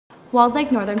Walled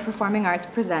Lake Northern Performing Arts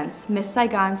presents Miss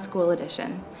Saigon School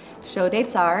Edition. Show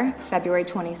dates are February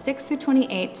 26th through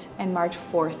 28th and March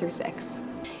 4th through 6th.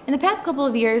 In the past couple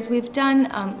of years, we've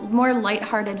done more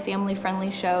lighthearted,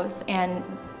 family-friendly shows, and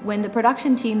when the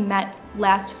production team met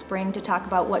last spring to talk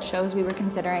about what shows we were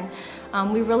considering,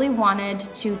 we really wanted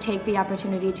to take the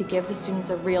opportunity to give the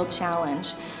students a real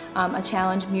challenge. A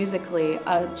challenge musically,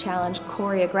 a challenge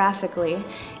choreographically,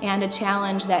 and a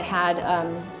challenge that had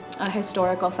a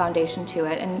historical foundation to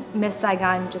it. And Miss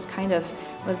Saigon just kind of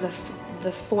was the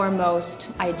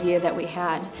foremost idea that we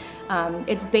had.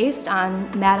 It's based on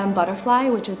Madame Butterfly,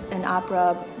 which is an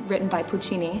opera written by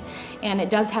Puccini, and it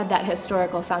does have that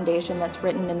historical foundation that's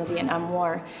written in the Vietnam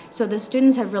War. So the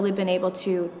students have really been able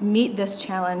to meet this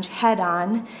challenge head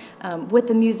on with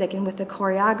the music and with the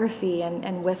choreography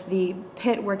and with the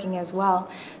pit working as well.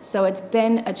 So it's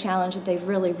been a challenge that they've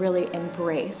really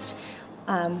embraced.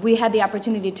 We had the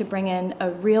opportunity to bring in a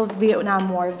real Vietnam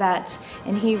War vet,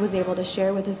 and he was able to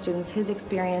share with the students his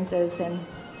experiences and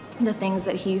the things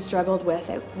that he struggled with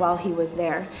while he was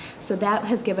there. So that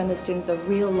has given the students a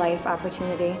real life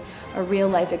opportunity, a real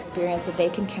life experience that they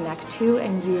can connect to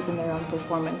and use in their own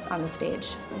performance on the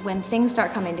stage. When things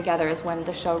start coming together is when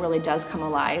the show really does come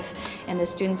alive, and the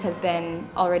students have been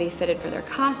already fitted for their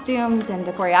costumes and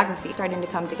the choreography starting to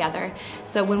come together.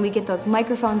 So when we get those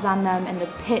microphones on them and the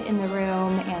pit in the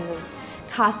room and those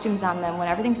costumes on them, when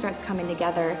everything starts coming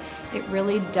together, it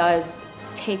really does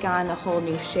take on a whole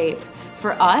new shape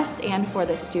for us and for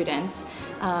the students,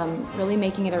 really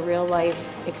making it a real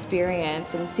life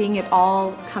experience and seeing it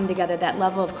all come together. That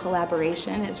level of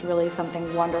collaboration is really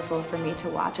something wonderful for me to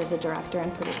watch as a director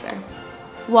and producer.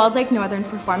 Walled Lake Northern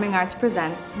Performing Arts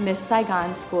presents Miss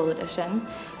Saigon School Edition.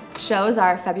 Shows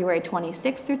are February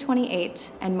 26th through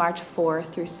 28th and March 4th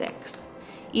through 6th.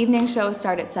 Evening shows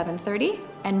start at 7:30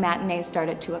 and matinees start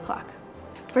at 2 o'clock.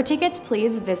 For tickets,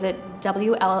 please visit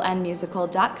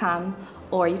WLNmusical.com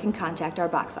or you can contact our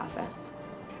box office.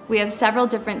 We have several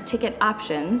different ticket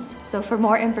options, so for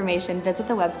more information, visit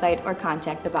the website or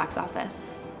contact the box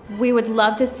office. We would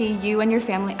love to see you and your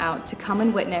family out to come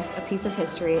and witness a piece of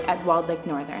history at Walled Lake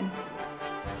Northern.